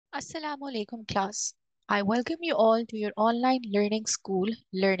Assalamu alaikum class. I welcome you all to your online learning school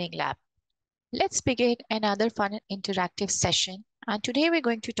learning lab. Let's begin another fun and interactive session, and today we're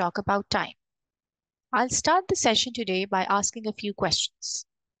going to talk about time. I'll start the session today by asking a few questions.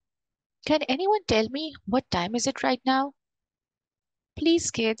 Can anyone tell me what time is it right now?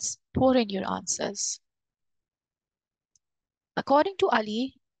 Please kids, pour in your answers. According to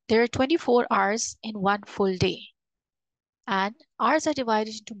Ali, there are 24 hours in one full day. And hours are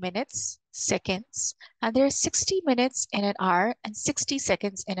divided into minutes, seconds, and there are 60 minutes in an hour and 60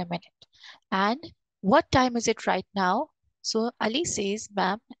 seconds in a minute. And what time is it right now? So Ali says,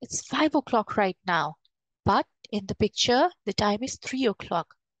 ma'am, it's 5 o'clock right now. But in the picture, the time is 3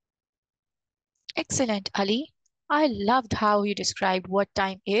 o'clock. Excellent, Ali. I loved how you described what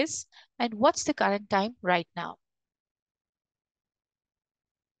time is and what's the current time right now.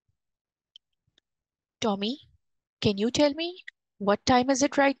 Tommy, can you tell me what time is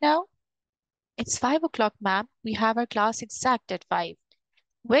it right now? It's 5 o'clock, ma'am. We have our class exact at 5.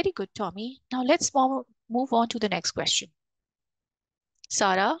 Very good, Tommy. Now let's move on to the next question.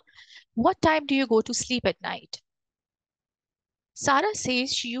 Sarah, what time do you go to sleep at night? Sarah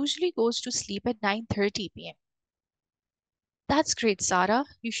says she usually goes to sleep at 9:30 p.m. That's great, Sarah.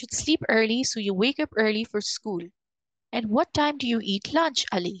 You should sleep early so you wake up early for school. And what time do you eat lunch,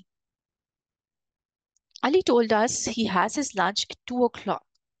 Ali? Ali told us he has his lunch at 2 o'clock.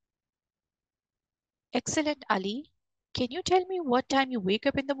 Excellent, Ali. Can you tell me what time you wake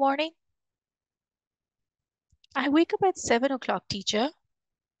up in the morning? I wake up at 7 o'clock, teacher.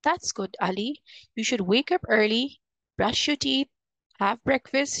 That's good, Ali. You should wake up early, brush your teeth, have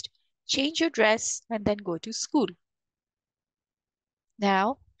breakfast, change your dress, and then go to school.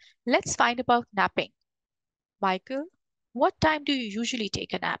 Now, let's find about napping. Michael, what time do you usually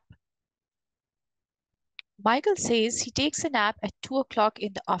take a nap? Michael says he takes a nap at 2 o'clock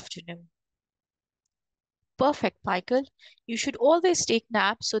in the afternoon. Perfect, Michael. You should always take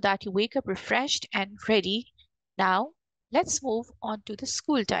naps so that you wake up refreshed and ready. Now, let's move on to the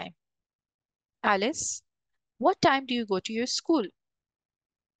school time. Alice, what time do you go to your school?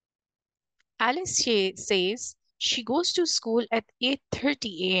 Alice says she goes to school at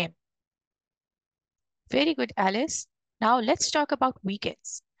 8:30 a.m. Very good, Alice. Now let's talk about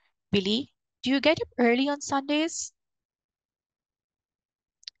weekends. Billy, do you get up early on Sundays?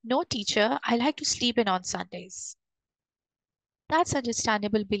 No, teacher. I like to sleep in on Sundays. That's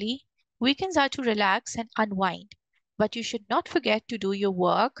understandable, Billy. Weekends are to relax and unwind, but you should not forget to do your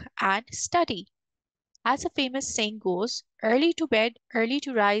work and study. As a famous saying goes, early to bed, early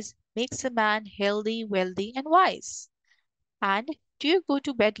to rise makes a man healthy, wealthy, and wise. And do you go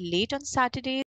to bed late on Saturdays?